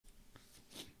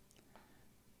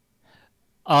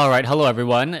All right, hello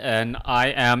everyone, and I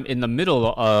am in the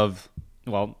middle of,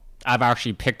 well, I've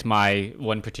actually picked my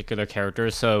one particular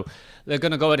character, so they're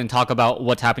gonna go ahead and talk about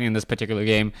what's happening in this particular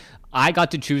game. I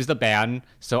got to choose the ban,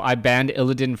 so I banned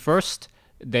Illidan first.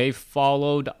 They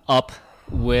followed up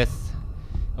with,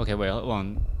 okay, wait, hold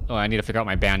on. Oh, I need to figure out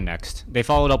my ban next. They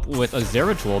followed up with a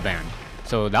Zeratul ban,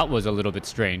 so that was a little bit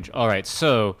strange. All right,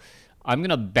 so I'm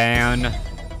gonna ban a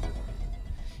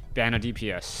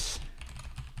DPS.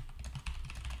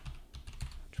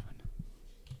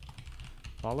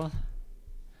 Vala?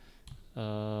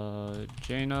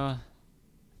 Jaina.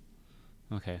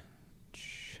 Okay.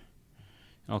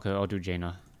 Okay, I'll do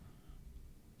Jaina.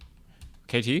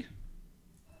 KT?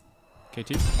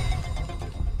 KT?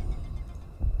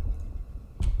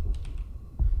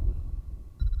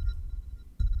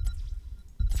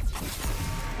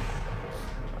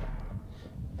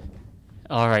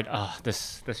 Alright,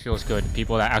 this feels good.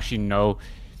 People that actually know.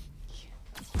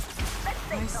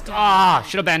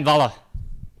 Should have banned Vala.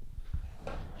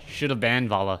 Should have banned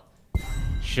Vala.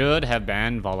 Should have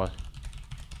banned Vala.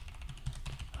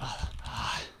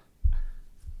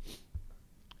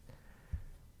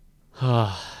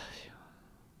 The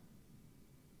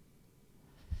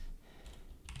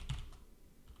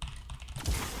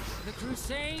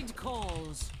crusade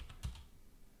calls.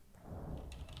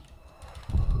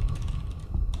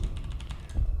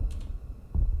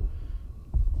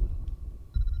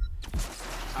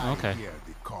 Okay.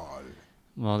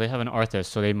 Well, they have an Arthas,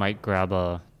 so they might grab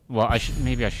a... Well,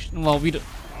 maybe I should... Well, we do...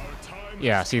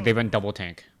 Yeah, see, they went double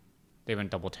tank. They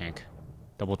went double tank.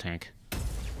 Double tank.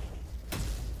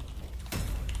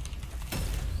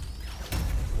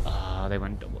 They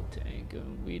went double tank.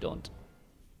 We don't...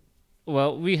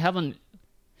 Well, we haven't...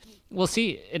 Well,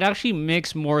 see, it actually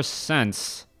makes more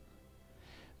sense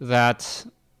that...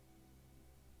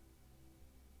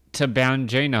 to ban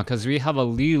Jaina, because we have a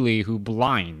Lili who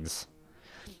blinds.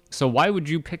 So why would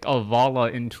you pick a Vala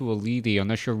into a Lili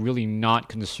unless you're really not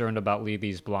concerned about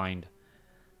Lili's blind?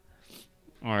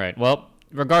 Alright, well,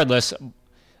 regardless,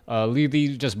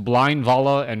 Lili just blind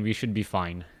Vala and we should be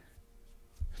fine.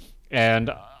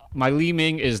 And my Li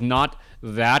Ming is not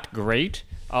that great.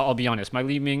 I'll be honest, my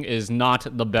Li Ming is not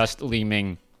the best Li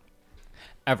Ming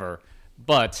ever.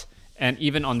 But, and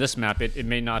even on this map, it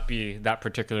may not be that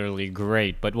particularly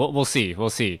great, but we'll see, we'll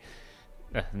see.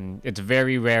 It's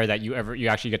very rare that you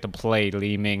actually get to play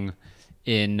Li Ming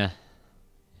in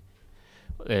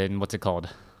what's it called?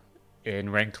 In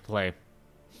ranked play.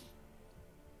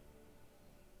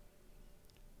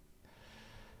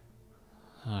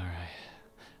 Alright.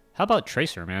 How about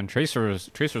Tracer, man? Tracer's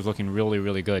looking really,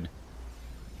 really good.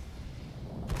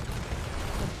 The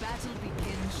battle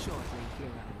begins shortly,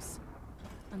 heroes.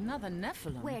 Another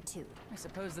Nephilim. Where to? I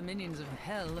suppose the minions of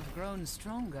hell have grown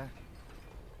stronger.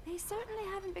 They certainly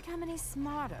haven't become any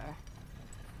smarter.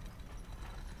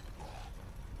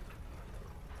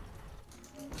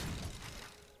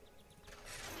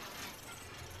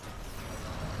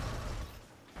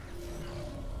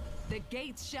 The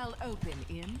gates shall open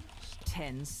in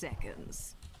 10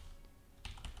 seconds.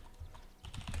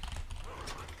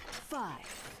 5,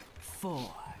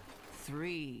 4,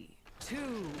 3, 2,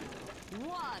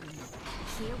 1.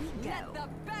 Here we go. Let the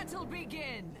battle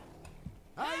begin!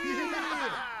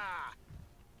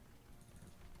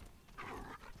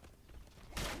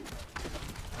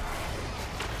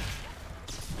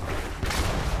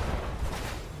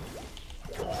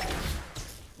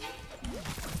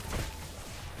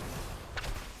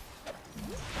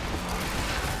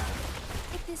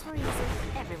 If this were easy,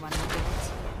 everyone would do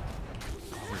it.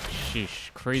 Oh,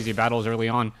 sheesh. Crazy battles early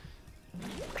on.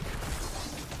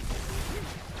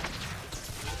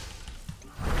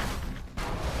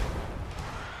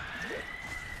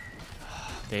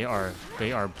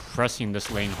 They are pressing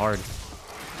this lane hard. If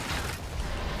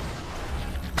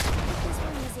this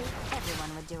were easy,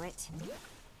 everyone would do it.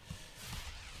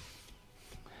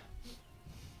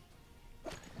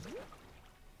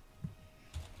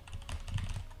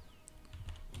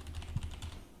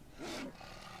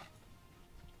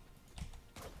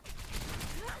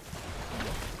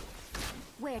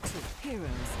 Where to? Heroes,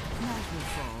 night will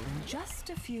fall in just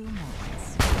a few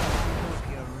moments. I hope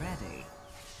you're ready.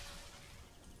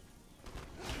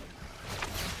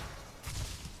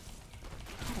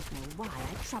 I don't know why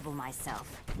I trouble myself.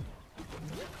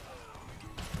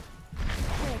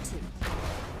 Where to?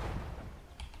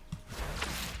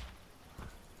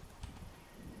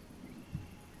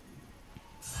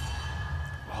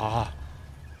 Ah,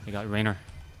 they got Raynor.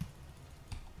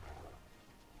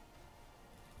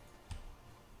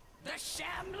 The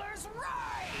Shamblers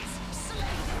rise! Slay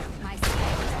them! My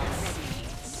spells are ready.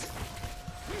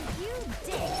 You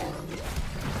did.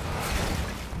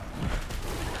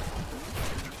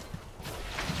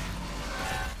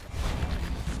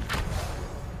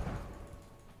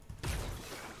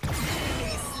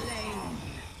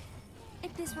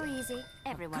 this were easy,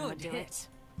 everyone would Good do hit. it.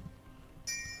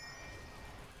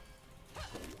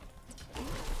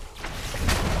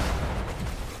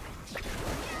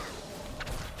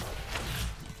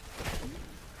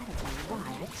 I don't know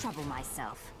why I trouble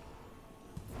myself.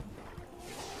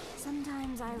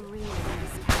 Sometimes I really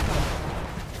miscalculate.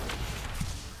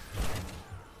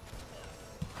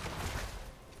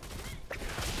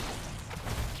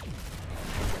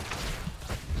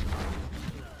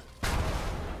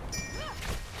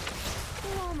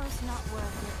 They're almost not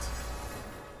worth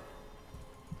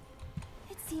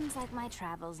it. It seems like my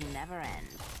travels never end.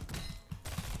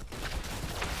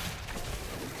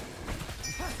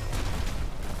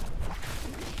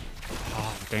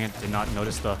 Oh, dang it. Did not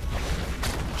notice the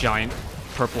giant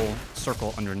purple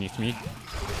circle underneath me.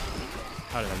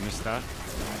 How did I miss that?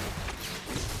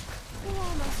 They're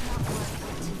almost not worth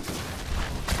it.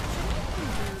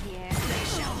 Here. They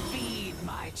shall feed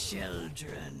my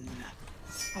children.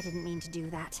 I didn't mean to do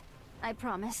that. I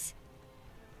promise.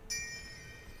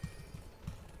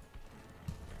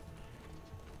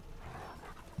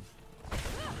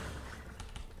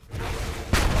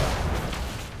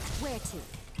 Where to?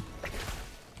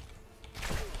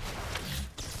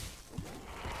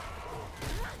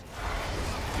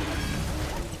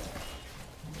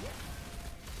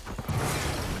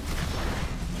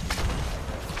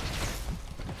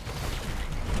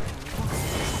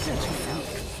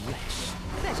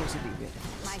 Better to be rid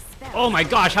of. My spell. Oh my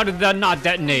gosh, how did that not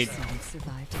detonate?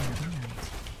 Survived another night.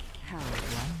 How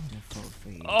wonderful for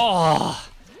you. Oh,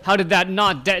 how did that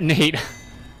not detonate?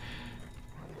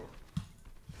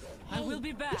 I will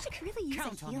be back. We should really use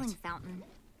Count a on healing it. fountain.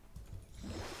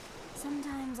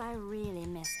 Sometimes I really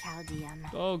miss Chaldean.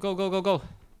 Oh, go, go, go, go.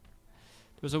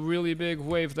 There's a really big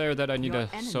wave there that I need Your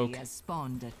to enemy soak. has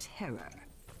spawned a terror.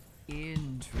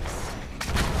 Interesting.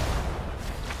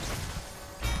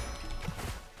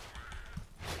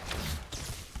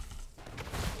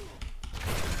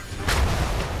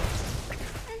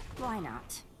 Why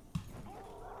not?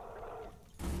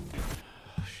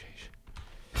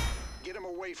 Get him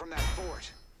away from that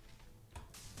fort.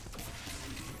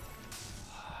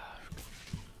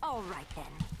 All right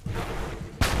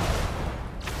then.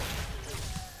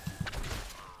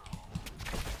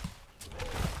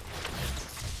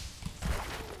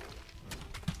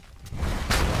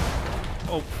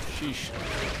 Oh, sheesh.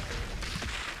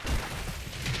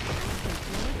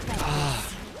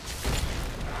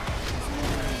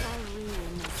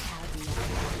 Sometimes I really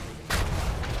miss Chaldean.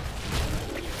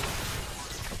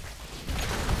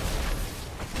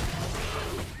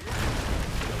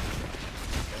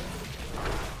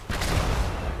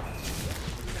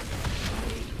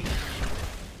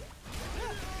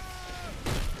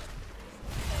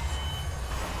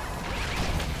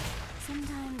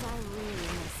 Sometimes I really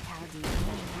miss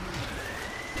Chaldean.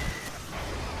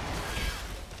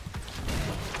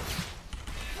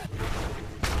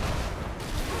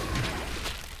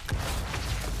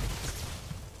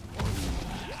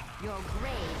 Your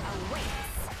grave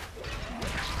awaits.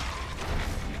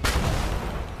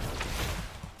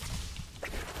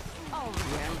 All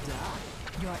right. Well done.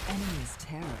 Your enemy's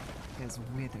terror has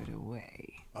withered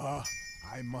away.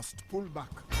 I must pull back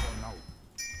for now.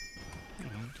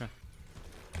 Okay.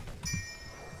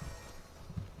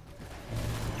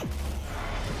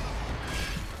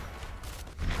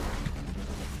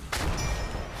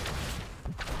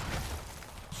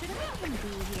 Should I even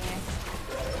be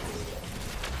here?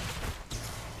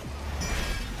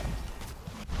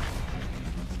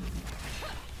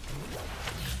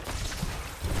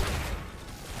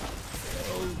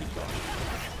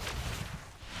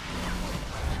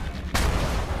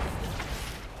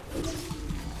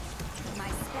 My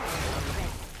spell is ready.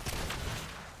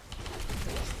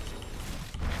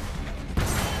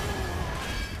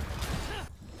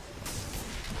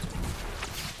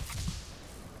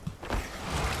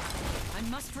 I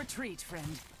must retreat,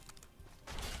 friend.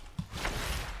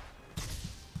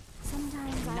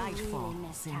 Sometimes I really Nightfall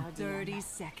miss in Chaldean. 30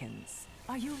 seconds.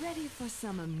 Are you ready for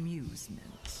some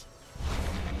amusement?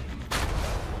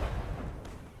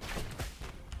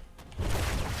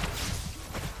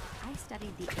 I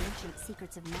studied the ancient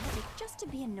secrets of magic just to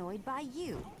be annoyed by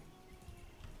you.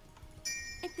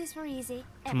 If this were easy,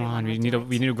 Come everyone on, would do it.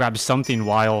 we need to grab something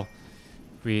while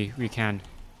we can.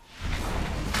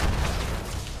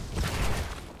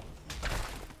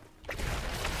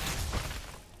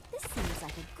 This seems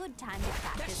like a good time to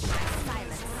practice my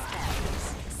silent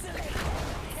spells.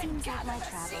 Seems like my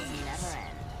travels never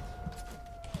end.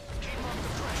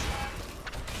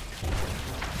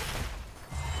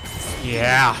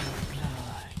 Yeah.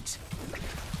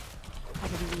 I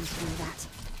didn't mean to do that.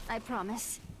 I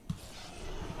promise.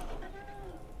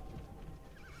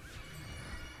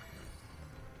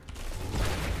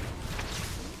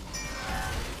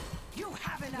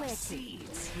 Where to?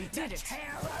 We did it.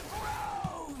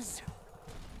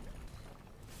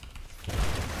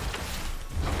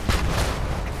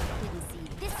 Didn't see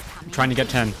this coming. Trying to get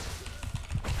 10.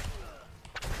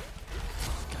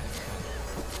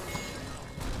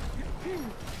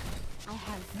 I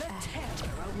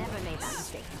have never made that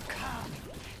mistake. Come,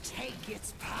 take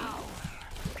its power.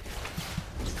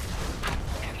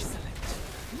 Excellent.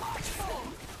 March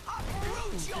forth.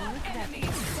 Uproot your enemy's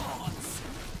thoughts.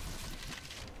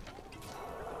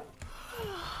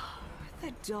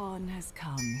 The dawn has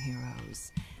come,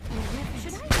 heroes.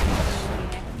 Should I?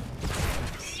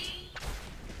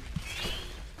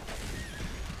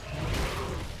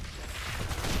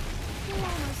 You're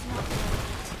almost not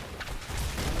late.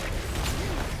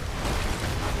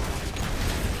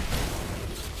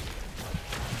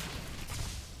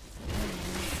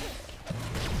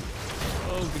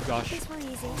 Oh good gosh. This were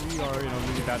easy. We are in a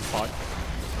really bad spot.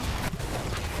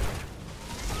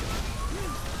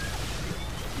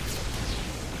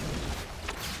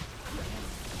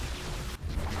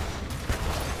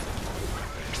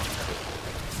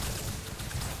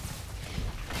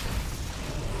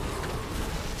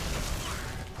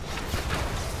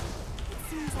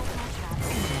 Seems like my traps.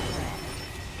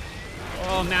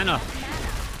 Oh, mana.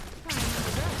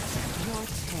 Your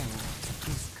terror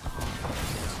is calm.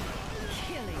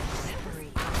 Killing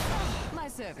spree. My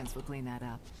servants will clean that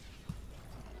up.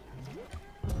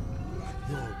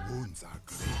 Your wounds are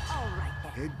great. All right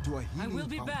then. Head to a I healing will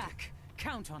be fountain. back.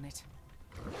 Count on it.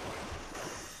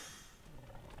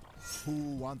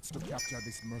 Who wants to capture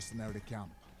this mercenary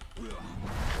camp? I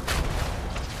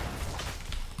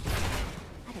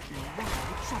don't know why I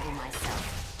would trouble myself.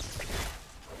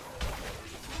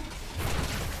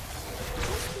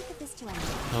 Don't speak of this to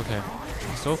anyone. Okay.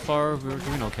 So far, we're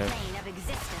doing okay. Plane of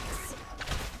existence.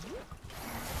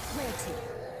 Where to?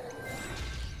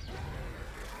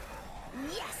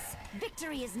 Yes!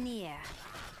 Victory is near.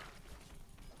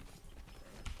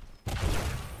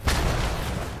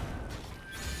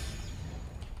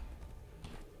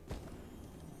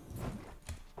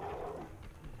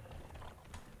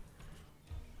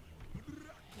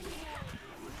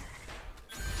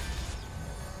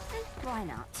 Why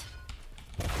not?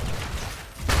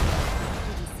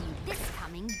 Didn't see this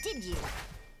coming, did you?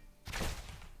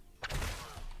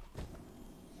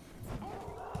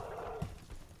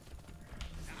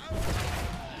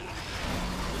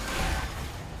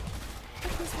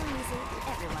 If this were easy,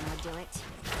 everyone would do it.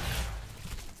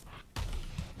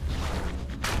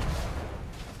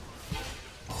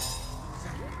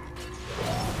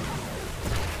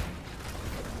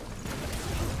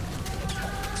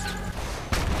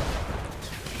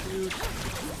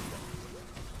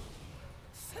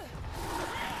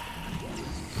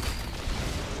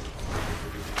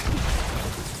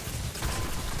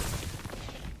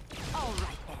 All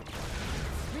right then.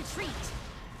 Retreat.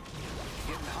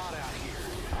 Getting hot out here.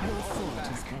 Your fort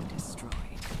has been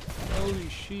destroyed. Holy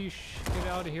sheesh. Get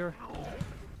out of here.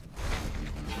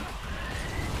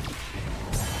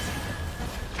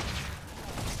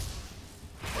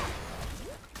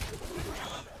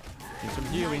 Need some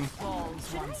healing. Falls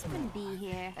Should I once even more. be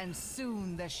here? And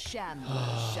soon the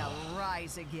shambles shall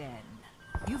rise again.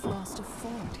 You've lost a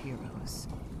fort, heroes.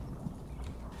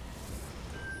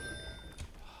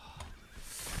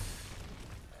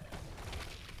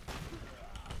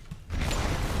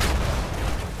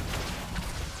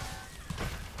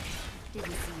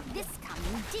 Didn't see this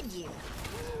coming, did you?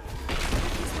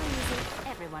 If this were easy,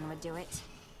 everyone would do it.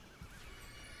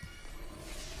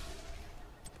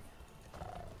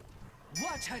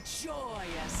 What a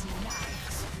joyous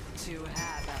night to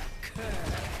have a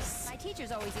curse. My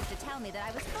teachers always used to tell me that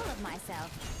I was full of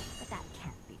myself, but that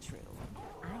can't be true.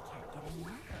 I can't get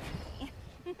enough.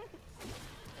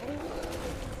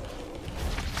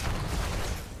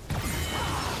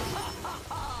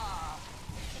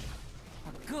 A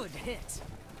good hit.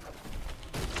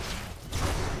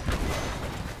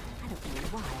 I don't know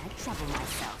why I trouble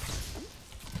myself.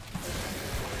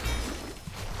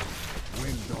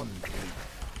 When done, Kate.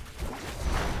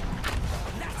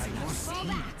 That's enough for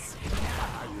that.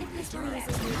 If this were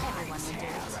easy, everyone would do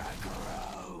it.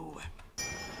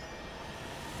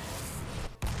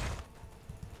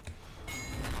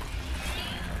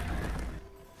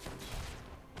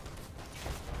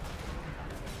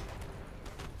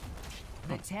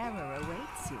 The terror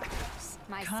awaits you.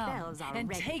 My Come spells are and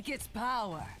ready. take its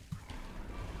power.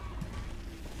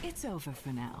 It's over for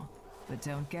now, but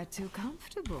don't get too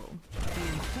comfortable. The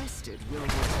infested will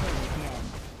return again.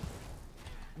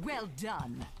 Well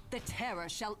done. The terror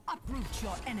shall uproot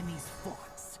your enemy's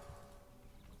forts.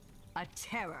 A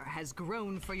terror has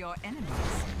grown for your enemies,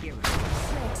 hero.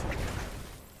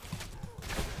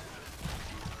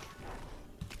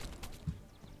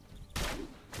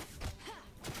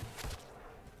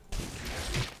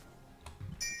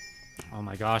 Oh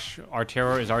my gosh, our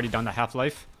terror is already done to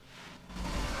half-life.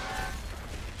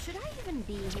 Should I even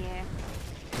be here?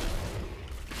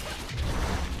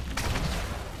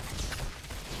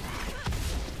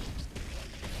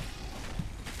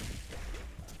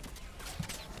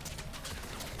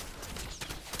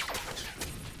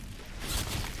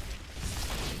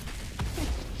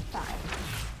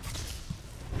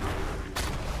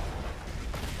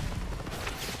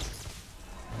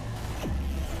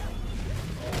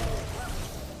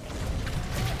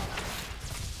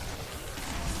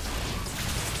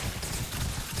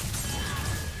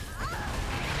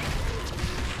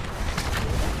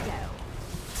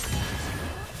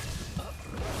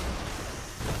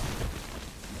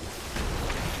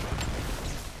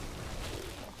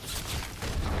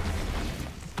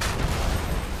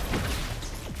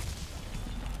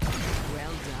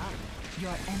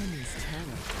 Your enemy's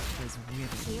terror is really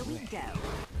Here we away. go.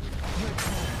 Your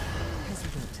terror has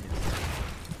wilted.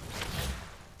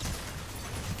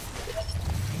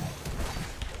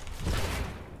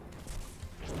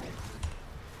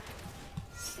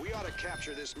 We ought to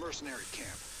capture this mercenary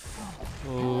camp.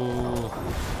 Oh.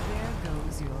 There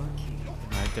goes your king.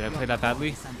 Did I play that badly?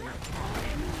 It's under attack.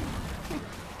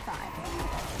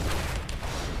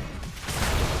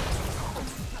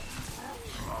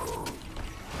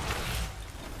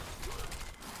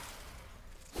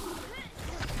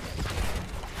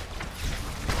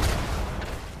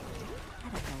 I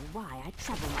don't know why I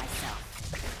trouble myself.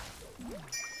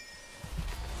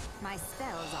 My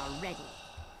spells are ready.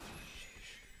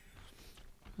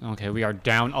 Okay, we are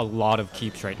down a lot of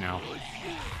keeps right now.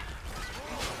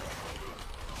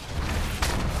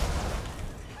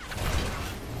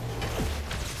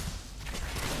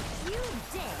 You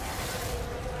dare!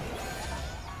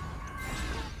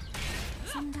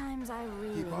 Sometimes I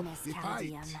really Keep up miss the fight.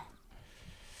 Caldeum.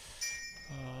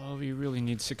 Oh, we really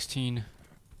need 16.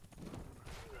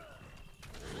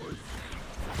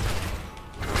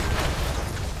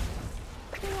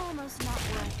 They're almost not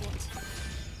worth it.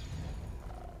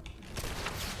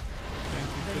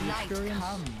 The night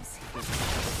comes.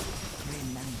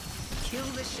 Remember, kill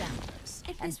the shadows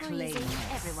If and this were claim easy, mercy.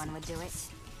 everyone would do it.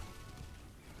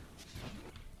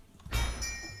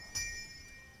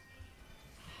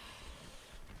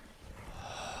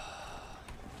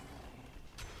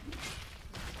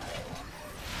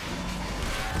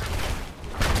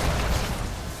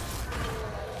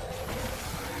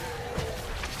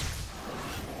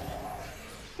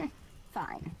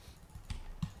 Fine.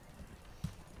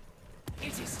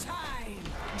 It is time.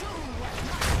 Do what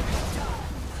must be done.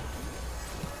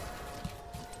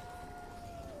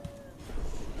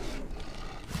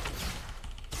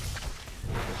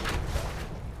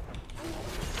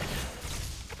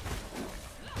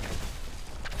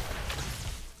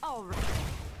 All right.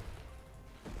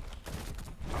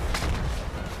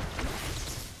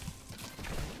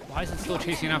 Why is it still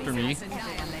chasing after me?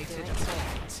 Annihilated.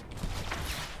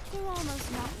 They're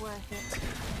almost not worth it.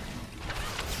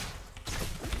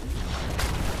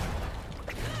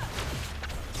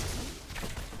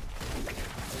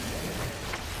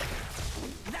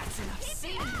 That's enough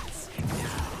seeds.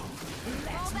 Now,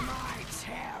 let my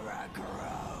terror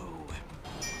grow.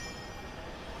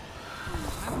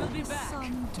 I will be back.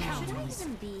 Some Should I dawns.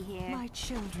 even be here? My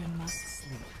children must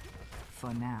sleep.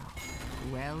 For now.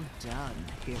 Well done,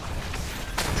 hero.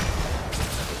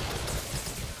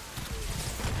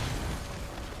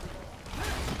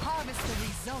 Harvest the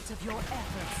result of your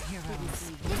efforts,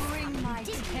 heroes. Bring my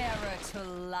terror to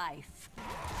life.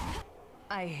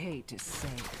 I hate to say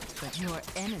it, but your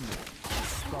enemy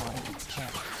spawned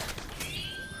terror.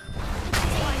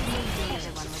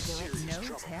 Everyone would do it. No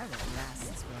terror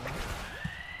lasts well.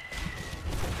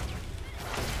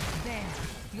 There,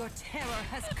 your terror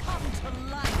has come to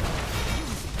life.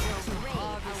 Use it to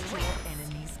harvest your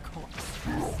enemy's corpse.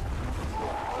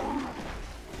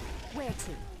 Where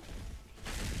to?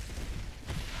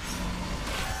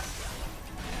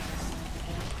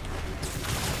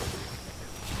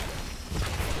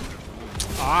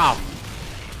 Ah!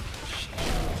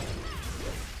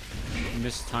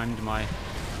 Mistimed my...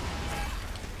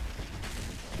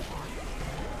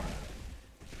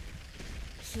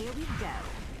 Here we go.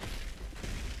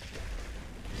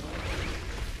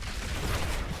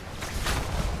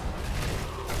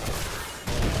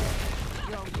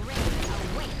 Your grave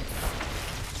awaits.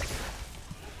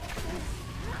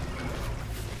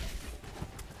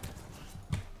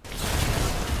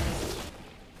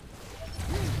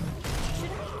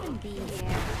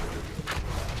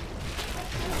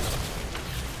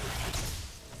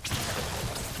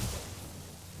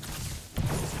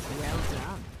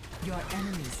 Your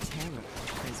enemy's terror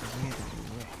is withering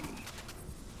away.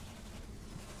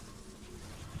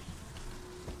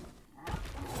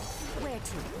 Where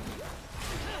to?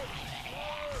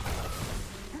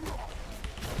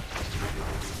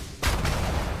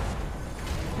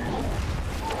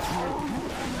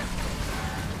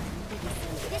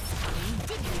 This time,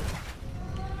 did you?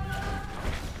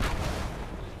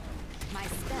 My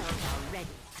spells are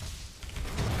ready.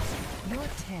 Your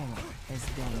terror has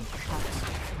been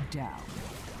cut down.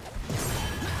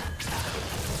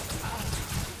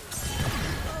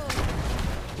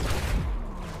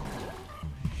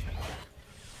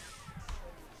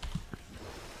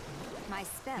 My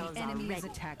spells The are enemy is ready.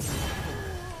 attacking.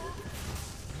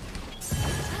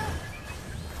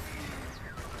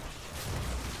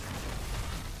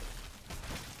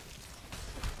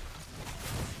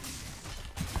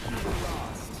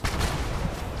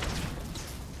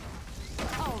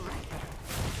 All right.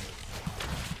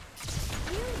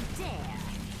 You dare.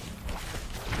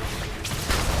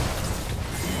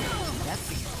 That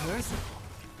seems personal.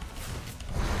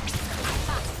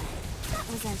 That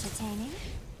was entertaining.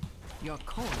 Your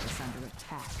core is under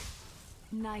attack.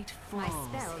 Night My falls.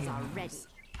 spells are heroes. ready.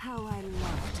 How I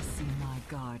love to see my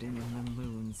garden in the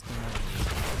moon's glow.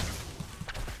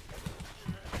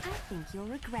 I think you'll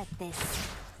regret this.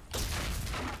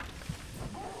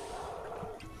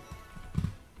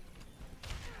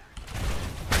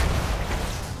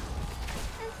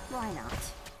 Why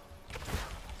not?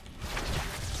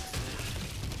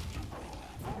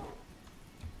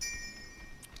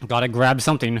 Gotta grab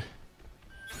something.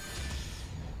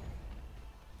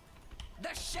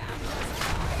 The shadows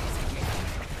rise again.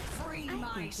 Free I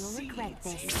my think you'll regret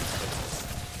seeds. this.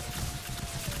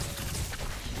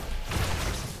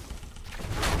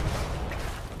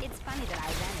 It's funny that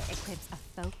Irena equips a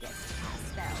focus to cast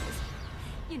spells.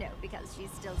 You know, because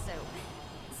she's still so...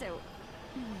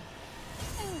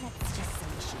 Oh, let's just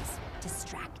say she's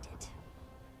distracted.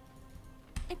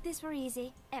 If this were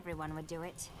easy, everyone would do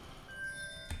it.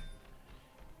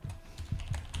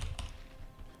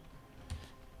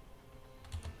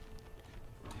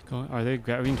 Are they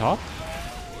grabbing top?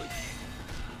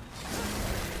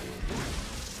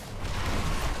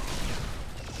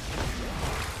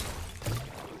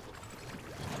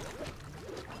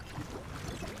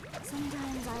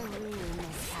 Sometimes I really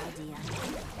miss Chaldea.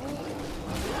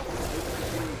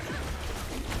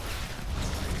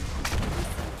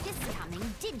 This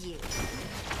coming, did you?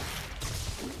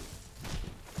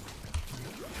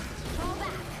 Fall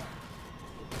back.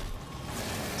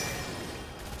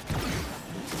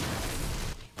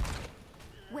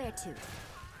 Where to?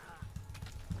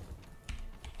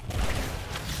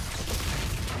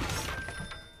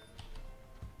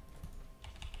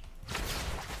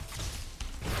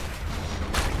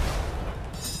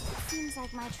 Seems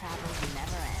like my travels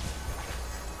never end.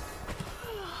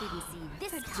 Didn't see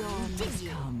this The coming, dawn did has you?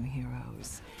 come,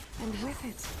 heroes, and with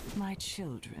it, my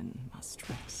children must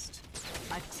rest.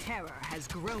 A terror has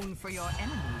grown for your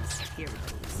enemies,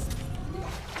 heroes.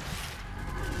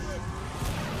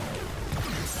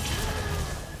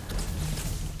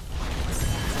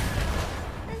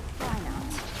 Why not?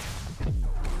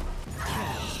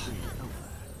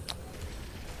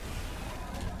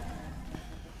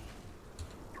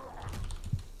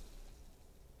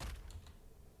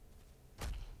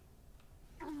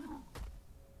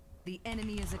 The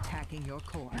enemy is attacking your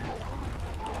core.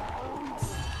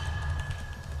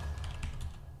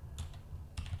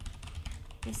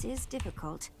 This is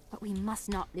difficult, but we must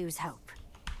not lose hope.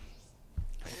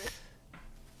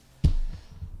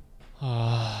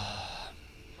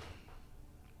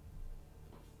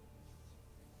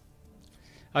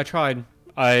 I tried.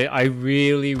 I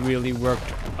really, really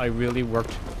worked. I really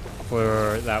worked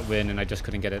for that win, and I just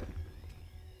couldn't get it.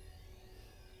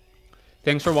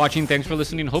 Thanks for watching. Thanks for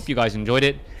listening. Hope you guys enjoyed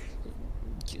it.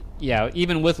 Yeah,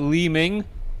 even with Li Ming,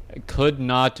 I could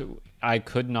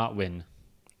not win.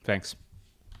 Thanks.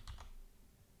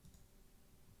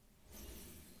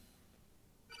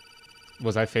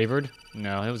 Was I favored?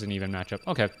 No, it was an even matchup.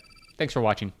 Okay. Thanks for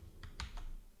watching.